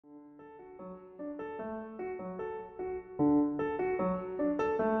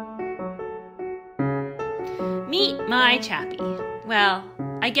Meet my Chappy. Well,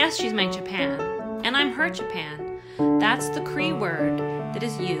 I guess she's my Japan, and I'm her Japan. That's the Cree word that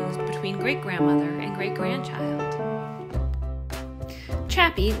is used between great-grandmother and great-grandchild.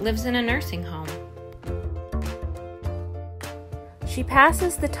 Chappy lives in a nursing home. She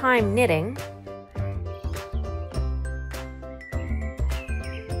passes the time knitting,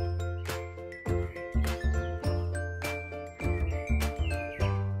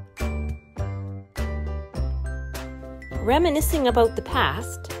 reminiscing about the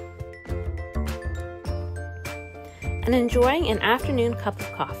past, and enjoying an afternoon cup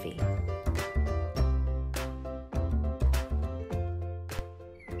of coffee.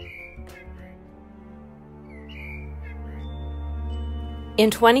 In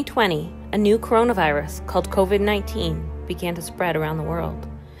 2020, a new coronavirus called COVID-19 began to spread around the world.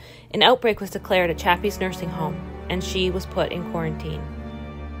 An outbreak was declared at Chappy's nursing home, and she was put in quarantine.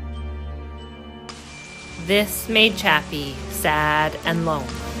 This made Chappy sad and lonely.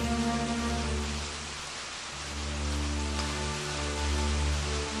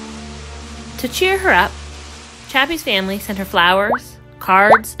 To cheer her up, Chappy's family sent her flowers,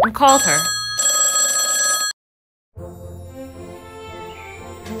 cards, and called her.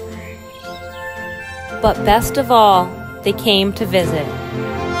 But best of all, they came to visit.